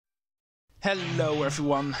Hello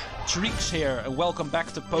everyone, Treecks here and welcome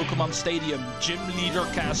back to Pokémon Stadium, Gym Leader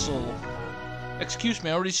Castle. Excuse me,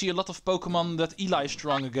 I already see a lot of Pokémon that Eli is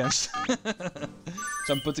strong against.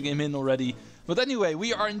 So I'm putting him in already. But anyway,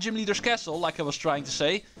 we are in Gym Leader's Castle, like I was trying to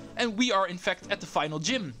say. And we are in fact at the final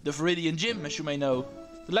gym, the Viridian Gym, as you may know.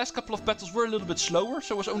 The last couple of battles were a little bit slower,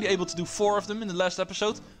 so I was only able to do 4 of them in the last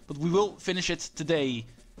episode. But we will finish it today.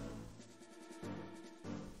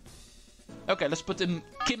 Okay, let's put in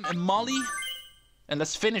Kim and Molly. And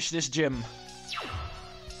let's finish this gym.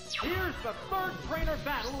 Here's the third trainer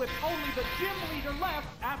battle with only the gym leader left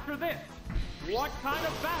after this. What kind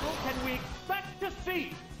of battle can we expect to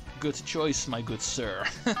see? Good choice, my good sir.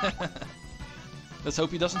 Let's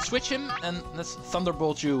hope he doesn't switch him, and let's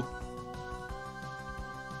thunderbolt you.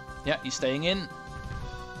 Yeah, he's staying in.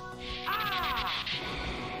 Ah!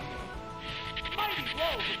 Mighty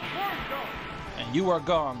blows with the word go. And you are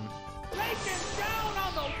gone. Taken down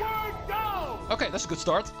on the word go. Okay, that's a good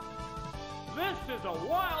start. This is a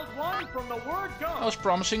wild one from the word go. I was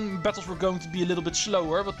promising battles were going to be a little bit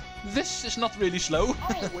slower, but this is not really slow.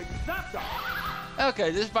 Oh, it's Zapdos.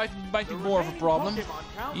 Okay, this might be more of a problem.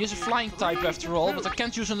 He is a flying type after all, but I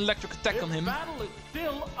can't use an electric attack on him.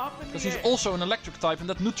 Because he's also an electric type and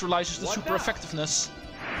that neutralizes the super effectiveness.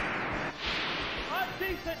 A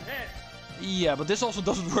decent hit. Yeah, but this also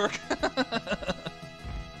doesn't work.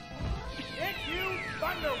 Hit you,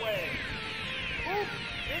 Thunder Wave. Oops,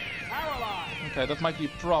 it's paralyzed. Okay, that might be a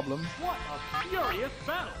problem. What a furious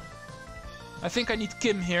battle. I think I need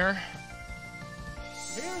Kim here.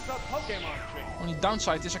 Here's a Pokémon trick. Only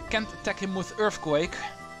downside is I can't attack him with Earthquake.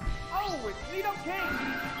 Oh, it's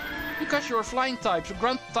Nidoking. Because you're a flying type, so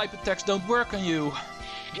ground type attacks don't work on you.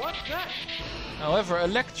 What's that? However,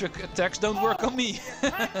 electric attacks don't work on me.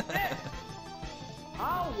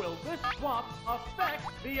 How will this swap affect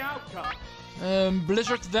the outcome?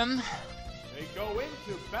 Blizzard then. They go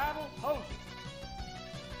into battle poses.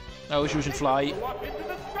 I was using Fly. Go up into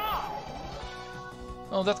the sky.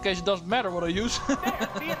 Well, in that case it doesn't matter what I use. There's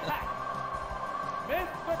the attack. Miss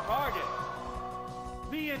the target.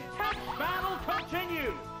 The intense battle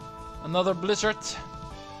continues. Another Blizzard.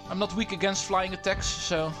 I'm not weak against flying attacks,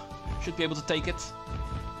 so should be able to take it.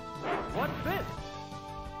 What's this?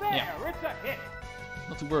 There, Yeah. it's a hit.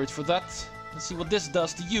 Not too worried for that. Let's see what this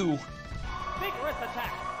does to you. Vigorous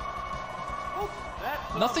attack. Oops,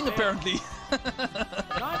 that's Nothing there. apparently.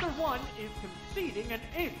 Neither one is conceding an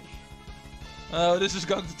inch. Oh, this is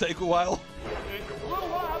going to take a while. It blew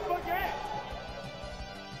up again.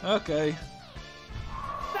 Okay.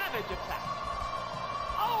 Savage attack.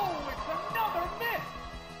 Oh, it's another miss.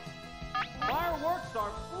 Fireworks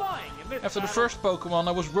are flying in this After the battle. first Pokemon,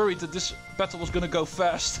 I was worried that this battle was gonna go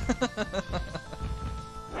fast.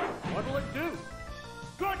 What'll it do?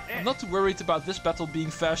 Good hit. I'm not too worried about this battle being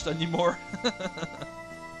fast anymore.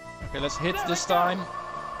 Okay, let's hit this time.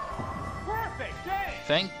 Perfect day.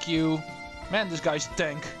 Thank you. Man, this guy's a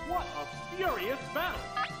tank. What a furious battle.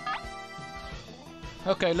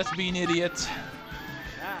 Okay, let's be an idiot.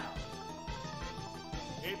 Now.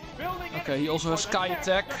 It's building Okay, he also has for the Sky next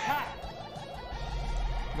attack.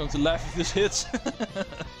 I'm going to laugh if this hits.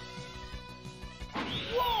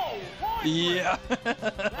 Whoa! Hard Yeah.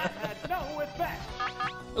 that had no effect.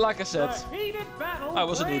 Like I said, The heated battle I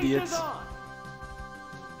was an rages idiot. on.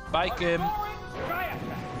 bye Kim. Roaring Sky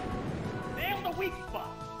attack. Nail the weak spot.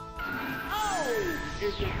 Oh!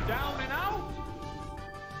 Is it down and out?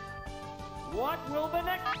 What will the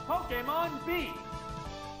next Pokémon be?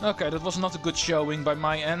 Okay, that was not a good showing by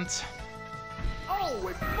my end. Oh,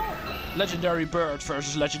 it's Molten. Legendary Bird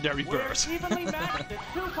versus Legendary We're Bird. evenly matched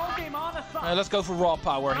at 2 Pokémon aside. Let's go for raw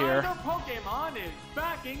power here. Neither Pokémon is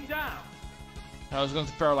backing down. I was going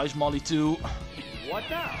to paralyze Molly too. What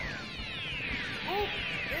now? Oops,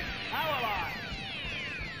 it's paralyzed.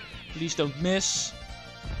 Please don't miss.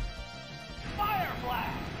 Fire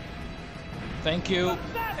blast. Thank you. The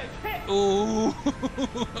savage hit. Ooh.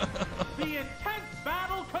 The intense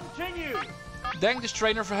battle continues. Thank this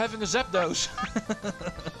trainer for having a Zapdos.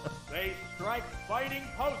 They strike fighting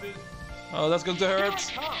poses. Oh, that's going to Here hurt.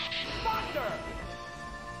 it comes. Thunder.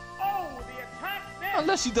 Oh, the attack missed.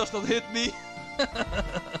 Unless he does not hit me.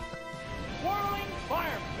 Whirling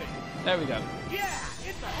fire spin. There we go. Yeah,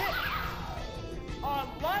 it's a hit. A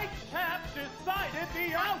light tap decided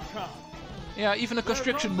the outcome. Yeah, even a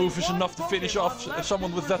constriction move is enough to finish off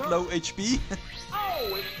someone with that low HP.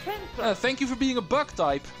 Oh, it's Pinsir. Thank you for being a bug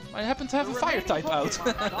type. I happen to have a fire type out.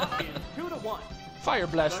 2-1. Fire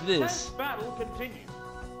blast The it tense is. battle continues.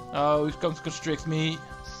 Oh, he's going to constrict me.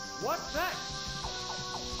 What's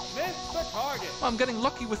next? Miss the target. I'm getting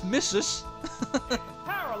lucky with misses.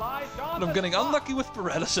 Paralyzed. allies on And I'm the getting spot. unlucky with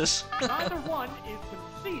paralysis. Neither one is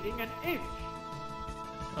conceding an inch.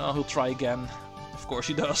 Oh, he'll try again. Of course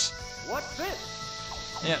he does. What's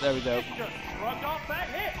this? Yeah, there we go. It just shrugged off that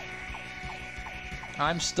hit.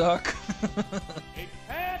 I'm stuck. It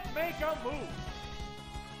can't make a move.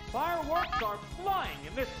 Fireworks are flying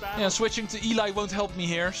in this battle. Yeah, switching to Eli won't help me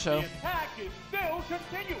here, so The attack is still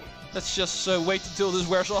continuing. let's just wait until this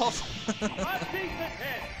wears off. A decent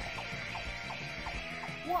hit.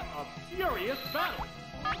 What a furious battle.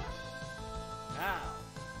 Now,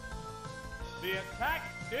 the attack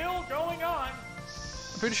still going on.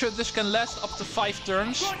 I'm pretty sure this can last up to 5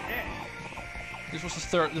 turns. Good hit. This was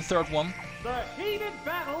the third one. The heated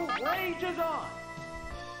battle rages on.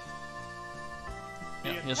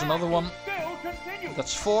 Yeah, The here's attack another one. is Still continuing.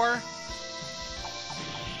 That's 4.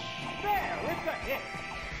 There, it's a hit.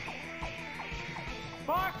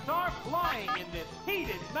 Sparks are flying in this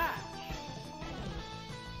heated match.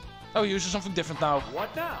 Oh, he uses something different now.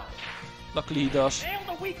 What now? Luckily he does. Nail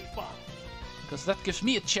the weak spot. Because that gives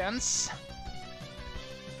me a chance.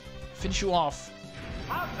 Finish you off.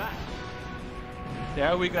 How's that?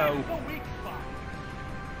 There we go. Nail the weak spot.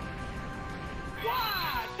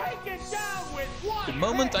 Wow, take it down with one The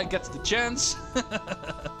moment I hit. get the chance, And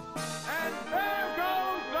there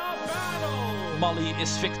goes the battle. Molly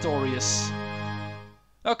is victorious.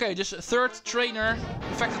 Okay, this third trainer,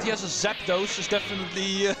 the fact that he has a Zapdos is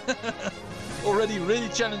definitely already really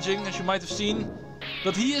challenging, as you might have seen.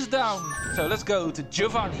 But he is down. So let's go to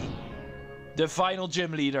Giovanni, the final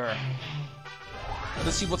gym leader.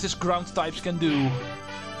 Let's see what his ground types can do.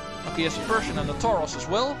 Okay, he has a Persian and a Tauros as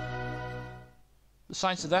well.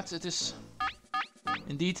 Besides that, it is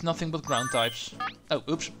indeed nothing but ground types. Oh,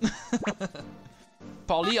 oops.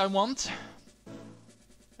 Polly, I want.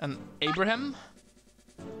 And Abraham.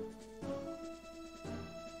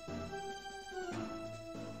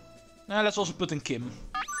 Let's also put in Kim.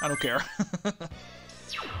 I don't care. This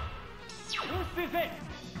is it.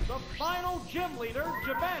 The final gym leader,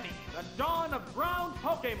 Giovanni, the dawn of ground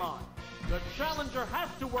Pokémon. The challenger has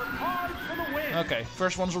to work hard for the win. Okay,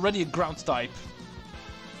 first one's already a ground type.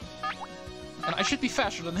 And I should be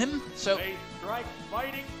faster than him, so They strike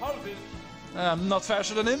fighting poses. I'm not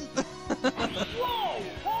faster than him. Whoa,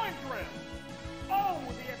 horn drift. Oh,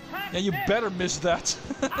 the attack. Yeah, you missed. better miss that.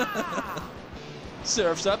 Ah!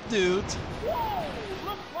 Surf's up, dude. Whoa,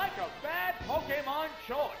 looks like a bad Pokémon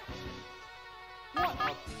choice. What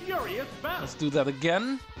a furious battle. Let's do that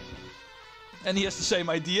again. And he has the same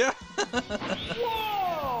idea.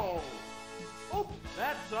 Whoa! Oops,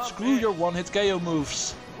 that's a Screw miss. your one-hit KO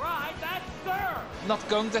moves. Right, that's sir. Not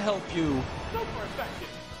going to help you. Super effective.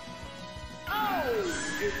 Oh,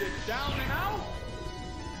 is it down and out?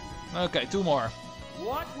 Okay, 2 more.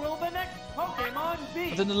 What will the next Pokémon be?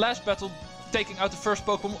 But in the last battle, taking out the first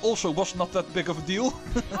Pokemon also was not that big of a deal.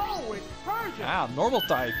 Oh, it's Persian. Ah, normal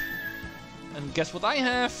type. And guess what I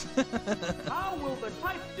have? How will the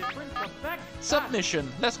type difference affect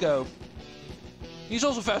Submission. Let's go. He's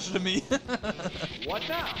also faster than me. that? What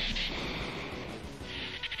now?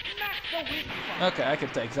 Smack the weak spot. Okay, I can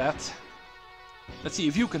take that. Let's see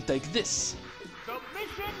if you can take this.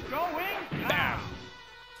 Submission going Bam! down.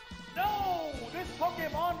 No, this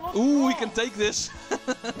Pokémon looks Ooh, we strong. can take this.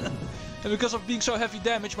 And because of being so heavy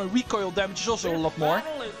damage, my recoil damage is also a This lot more.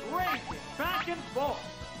 battle is raging back and forth.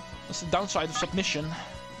 That's the downside of submission.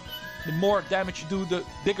 The more damage you do, the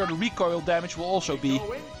bigger the recoil damage will also be.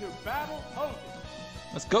 Go into battle poses.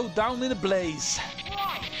 Let's go down in a blaze.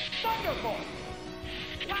 Wow, Thunderbolt.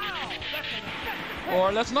 Wow, that's an effective hit.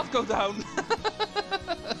 Or let's not go down.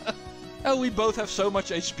 Oh, we both have so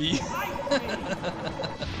much HP. Ice Beam.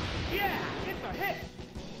 Yeah, it's a hit.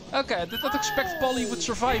 Okay, I did not expect Polly would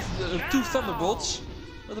survive 2 Thunderbolts.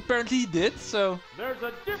 But apparently he did, so There's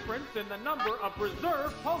a difference in the number of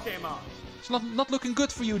reserve Pokémon. it's not looking good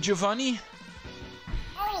for you, Giovanni.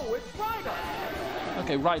 Oh, it's Rhydon.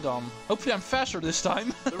 Okay, right on. Hopefully I'm faster this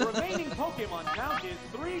time. The remaining Pokémon count is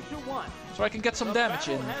 3-1. So I can get some The damage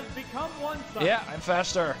battle in. has become one-sided. Yeah, I'm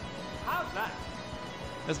faster. How's that?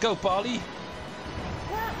 Let's go, Polly.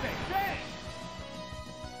 Perfect day.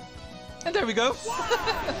 And there we go. Wow,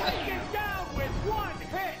 take it down with one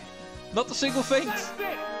hit. Not a single feint. That's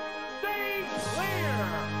it. Stage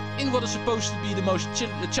clear. In what is supposed to be the most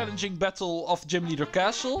challenging battle of Gym Leader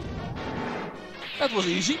Castle. That was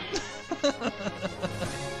easy.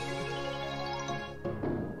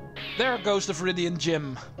 There goes the Viridian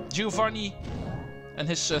Gym. Giovanni and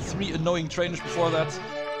his 3 annoying trainers before that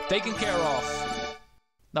taken care of.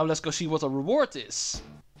 Now let's go see what the reward is.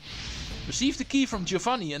 Receive the key from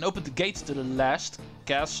Giovanni and open the gate to the last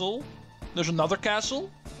castle. There's another castle.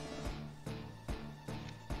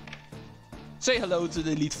 Say hello to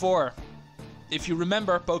the Elite Four. If you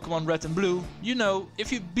remember Pokémon Red and Blue, you know,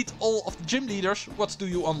 if you beat all of the gym leaders, what do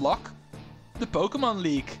you unlock? The Pokémon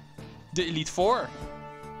League. The Elite Four.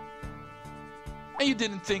 And you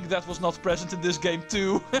didn't think that was not present in this game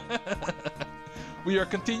too. We are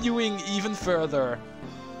continuing even further.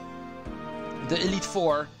 The Elite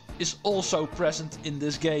Four is also present in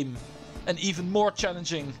this game. And even more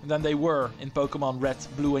challenging than they were in Pokémon Red,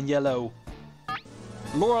 Blue and Yellow.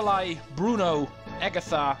 Lorelei, Bruno,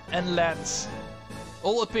 Agatha and Lance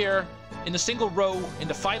all appear in a single row in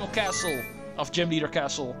the final castle of Gym Leader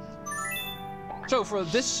Castle. So for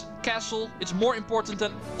this castle, it's more important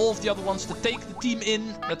than all of the other ones to take the team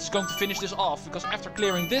in that is going to finish this off. Because after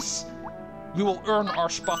clearing this, we will earn our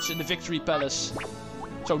spots in the Victory Palace.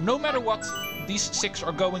 So no matter what, these 6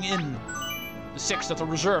 are going in. The 6 that are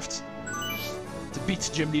reserved to beat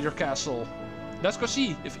Gym Leader Castle. Let's go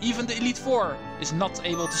see if even the Elite Four is not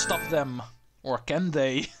able to stop them. Or can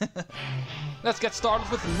they? Let's get started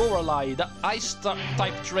with Lorelei, the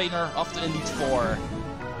Ice-type trainer of the Elite Four.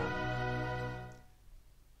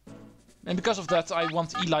 And because of that, I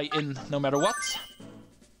want Eli in no matter what.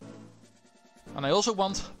 And I also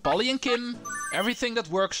want Polly and Kim, everything that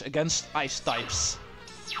works against Ice types.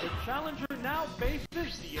 The challenger now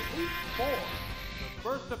faces the Elite Four. The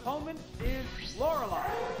first opponent is Lorelei.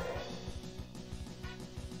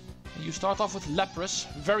 You start off with Lapras,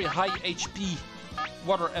 very high HP,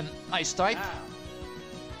 water and ice type.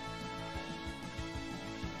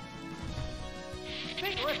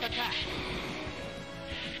 Vigorous attack.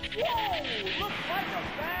 Whoa! Looks like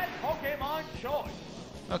a bad Pokémon choice.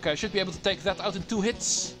 Okay, I should be able to take that out in 2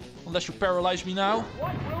 hits, unless you paralyze me now.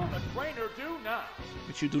 What will the trainer do now?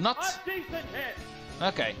 Which you do not. A decent hit.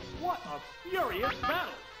 Okay. What a furious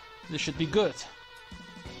battle. This should be good.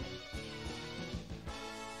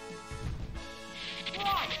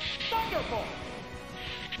 Right, Thunderbolt.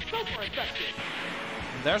 Super effective.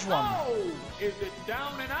 There's one. Oh, is it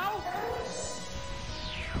down and out?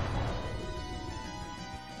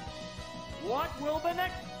 What will the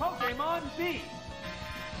next Pokémon be?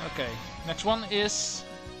 Okay, next one is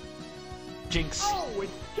Jinx. Oh,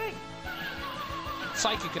 it's Jinx.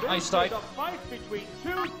 Psychic and This ice type. is a fight between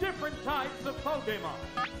 2 different types of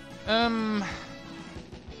Pokémon.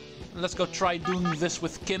 Let's go try doing this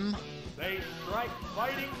with Kim. They strike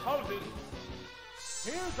fighting poses.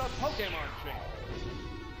 Here's a Pokémon change.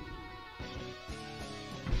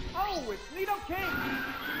 Oh, it's Nidoking.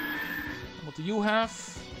 What do you have?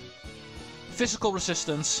 Physical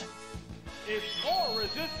resistance. It's more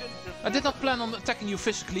resistant to... I did not plan on attacking you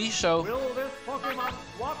physically, so Will this Pokémon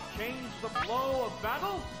swap change the flow of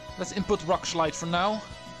battle? let's input Rock Slide for now.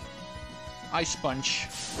 Ice Punch.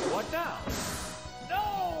 What now?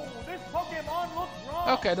 No! This Pokémon looks wrong!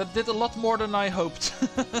 Okay, that did a lot more than I hoped.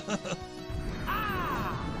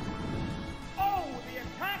 Ah! Oh, the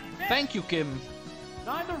attack missed! Thank you, Kim.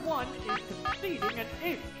 Neither one is conceding an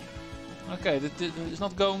inch. Okay, that is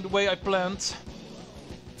not going the way I planned.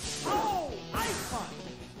 Oh! Ice Punch!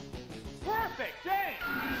 Perfect aim!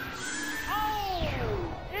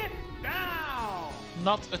 Oh! It's down!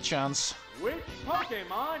 Not a chance. Which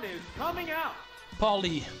Pokémon is coming out?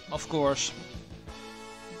 Polly, of course.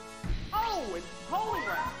 Oh, it's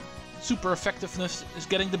Poliwrath! Super effectiveness is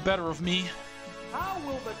getting the better of me. How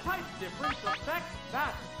will the type difference affect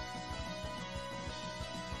that?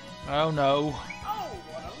 Oh no. Oh,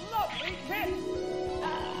 what a lovely kiss!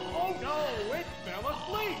 Oh no, it fell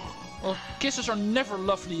asleep! Well, kisses are never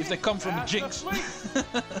lovely if they come from a Fast Jinx. asleep.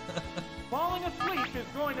 Falling asleep is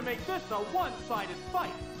going to make this a one-sided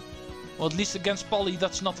fight. Well, at least against Polly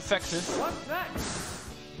that's not effective. What's next?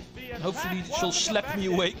 The And hopefully attack she'll wasn't slap me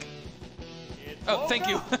effective. awake. It Oh, thank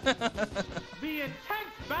you. woke up. The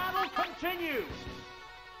intense battle continues.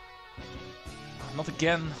 Not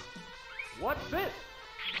again. What's this?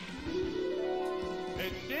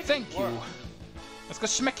 It didn't Thank you. work. Let's go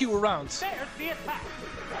smack you around. There's the attack.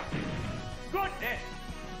 Goodness.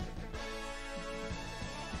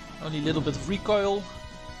 Only a little bit of recoil.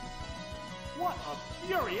 What a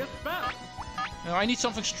furious battle. Now I need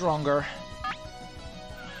something stronger.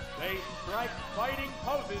 They strike fighting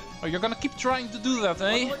poses. Oh, you're gonna keep trying to do that,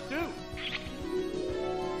 eh? What will it do?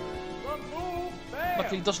 The move failed.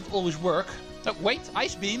 Luckily it doesn't always work. Oh, wait,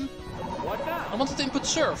 Ice Beam. What now? I wanted to input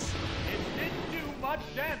Surf. It didn't do much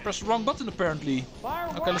damage. Press the wrong button apparently.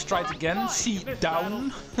 Okay, let's try it again. C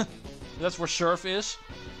down. That's where Surf is.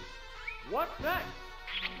 What's next?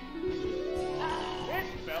 It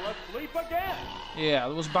fell asleep again. Yeah,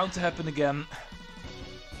 it was bound to happen again.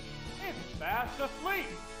 It's fast asleep.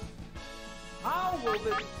 How will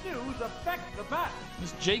this news affect the battle?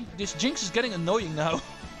 This Jinx is getting annoying now.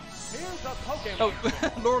 Here's a Pokémon. Oh,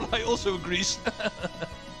 Lorelei also agrees.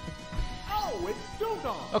 Oh, it's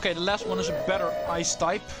Dugong. Okay, the last one is a better ice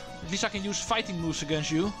type. At least I can use fighting moves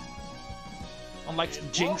against you. Unlike the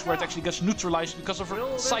Jinx, where it actually gets neutralized because of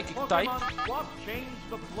her psychic type.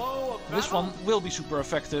 This one will be super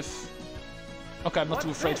effective. Okay, I'm not too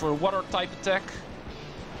afraid for a water type attack.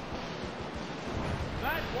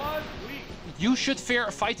 That was weak. You should fear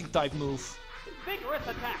a fighting type move. Vigorous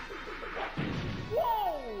attack.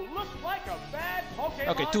 Whoa! Looks like a bad Pokémon.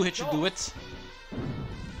 Okay, 2 hits should do it.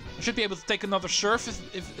 I should be able to take another surf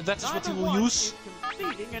if that is what he will use.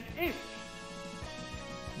 An inch.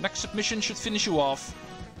 Next submission should finish you off.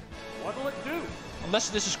 What'll it do? Unless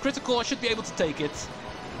this is critical, I should be able to take it.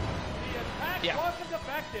 The attack Yeah. wasn't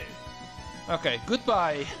effective. Okay,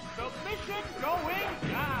 goodbye. Submission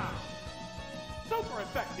going down. Super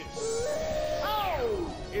effective.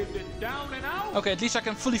 Oh! Is it down and out? Okay, at least I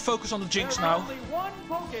can fully focus on the Jinx There's now. only one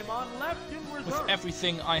Pokémon left in reserve. With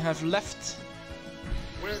everything I have left.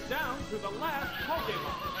 We're down to the last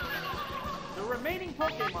Pokémon. The remaining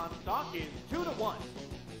Pokémon stock is 2-1.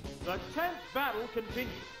 The 10th battle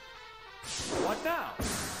continues. What now?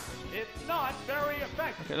 It's not very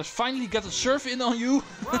effective. Okay, let's finally get a surf in on you.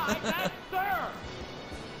 Right, that's serve.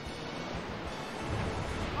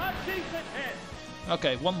 A decent hit.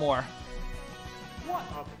 Okay, one more. What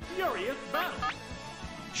a furious battle.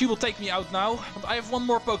 She will take me out now, but I have one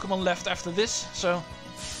more Pokemon left after this, so...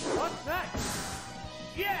 What's next?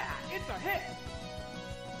 Yeah, it's a hit.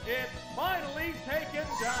 It's finally taken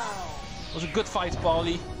down. It was a good fight,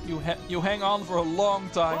 Paulie. You hang on for a long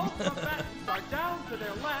time. Both combatants are down to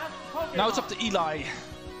their last Pokémon. Now it's up to Eli.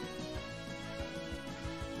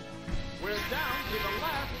 We're down to the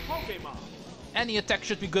last Pokémon. Any attack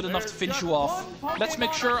should be good enough to finish you off. Let's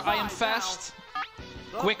make sure I am fast.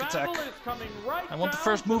 Quick attack. Right, I want the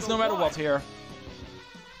first move no matter what here.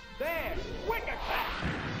 There, quick attack.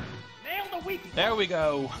 Nail the weak. There we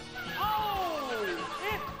go. Oh,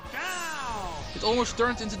 it's down. It almost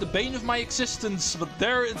turned into the bane of my existence, but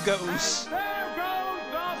there it goes. And there goes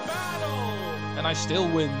the battle. And I still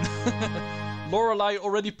win. Lorelei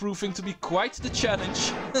already proving to be quite the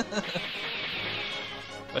challenge.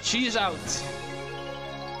 But she is out.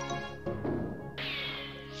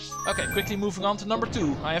 Okay, quickly moving on to number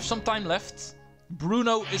 2. I have some time left.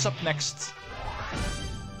 Bruno is up next.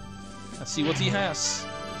 Let's see what he has.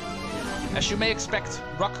 As you may expect,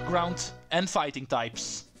 rock, ground and fighting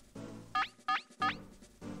types.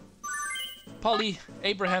 Polly,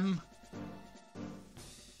 Abraham,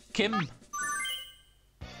 Kim.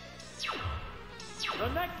 The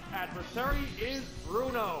next adversary is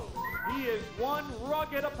Bruno. He is one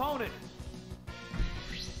rugged opponent.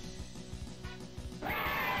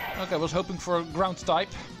 Okay, I was hoping for a ground type.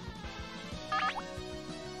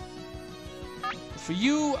 For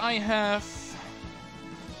you, I have... I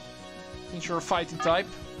think you're a fighting type.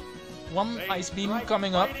 One Ice Beam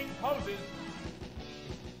coming up. Here's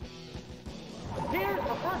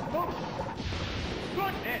the first move.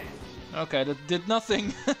 Goodness. Okay, that did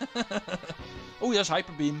nothing. Oh, yes,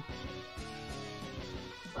 Hyper Beam.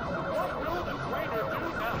 What will the trainer do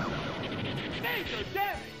now? Major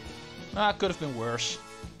damage. Ah, could have been worse.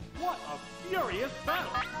 What a furious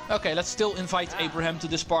battle. Okay, let's still invite Abraham to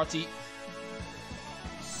this party.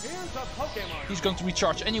 Here's a Pokémon. He's going to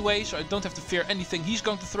recharge anyway, so I don't have to fear anything he's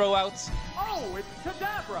going to throw out. Oh, it's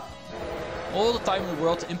Kadabra. All the time in the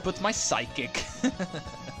world to input my Psychic.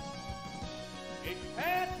 It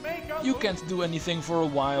can't make a You move. can't do anything for a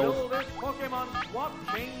while. Will this Pokémon swap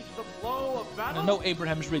change the flow of And battle? I know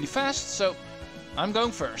Abraham is really fast, so I'm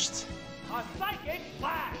going first. A Psychic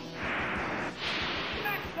Blast.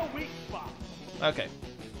 That's the weak spot. Okay.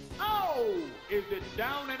 Oh, is it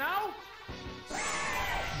down and out?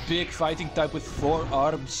 Big fighting type with 4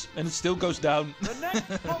 arms, and it still goes down. The next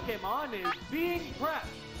Pokémon is being pressed.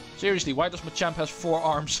 Seriously, why does Machamp has 4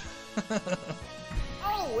 arms?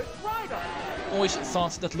 Oh, it's Rhydon. Always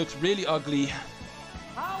thought that looked really ugly.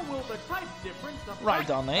 How will the type difference affect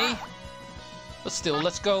Rhydon, eh? battle? But still,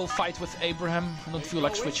 let's go fight with Abraham. I don't feel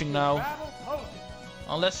like switching now. Battle poses.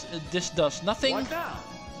 Unless this does nothing. What now?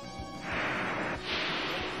 The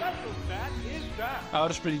special stat is down. Oh,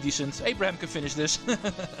 that's pretty decent. Abraham can finish this. There's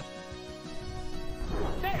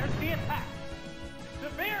the attack.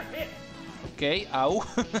 Severe hit. Okay, ow.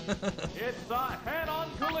 It's a head-on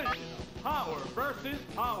collision of power versus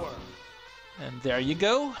power. And there you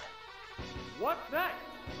go. What's next?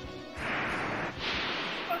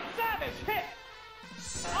 A savage hit.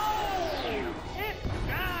 Oh, it's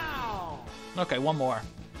down. Okay, one more.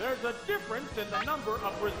 There's a difference in the number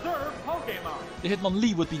of reserve Pokémon. The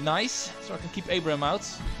Hitmonlee would be nice, so I can keep Abraham out.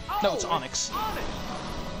 No, it's Onyx. Onyx.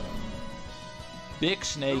 Big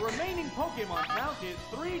snake. The remaining Pokemon count is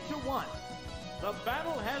 3-1. The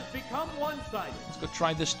battle has become one-sided. Let's go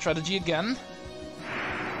try this strategy again.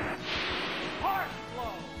 Heart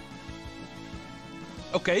flow.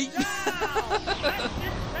 Okay. That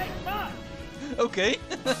didn't take much. Okay.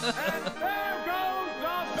 And there goes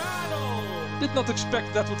the battle. Did not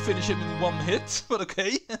expect that would finish him in one hit, but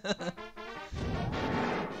okay.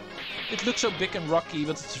 It looks so big and rocky,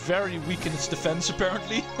 but it's very weak in its defense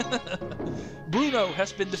apparently. Bruno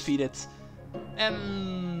has been defeated.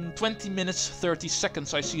 And 20 minutes 30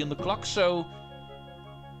 seconds I see on the clock, so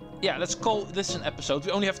yeah, let's call this an episode.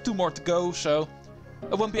 We only have 2 more to go, so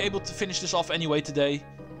I won't be able to finish this off anyway today.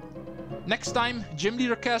 Next time, Gym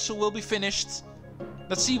Leader Castle will be finished.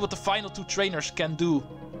 Let's see what the final 2 trainers can do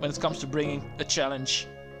when it comes to bringing a challenge.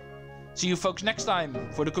 See you folks next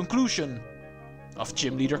time for the conclusion of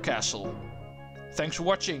Gym Leader Castle. Thanks for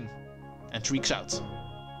watching, and Treecks out.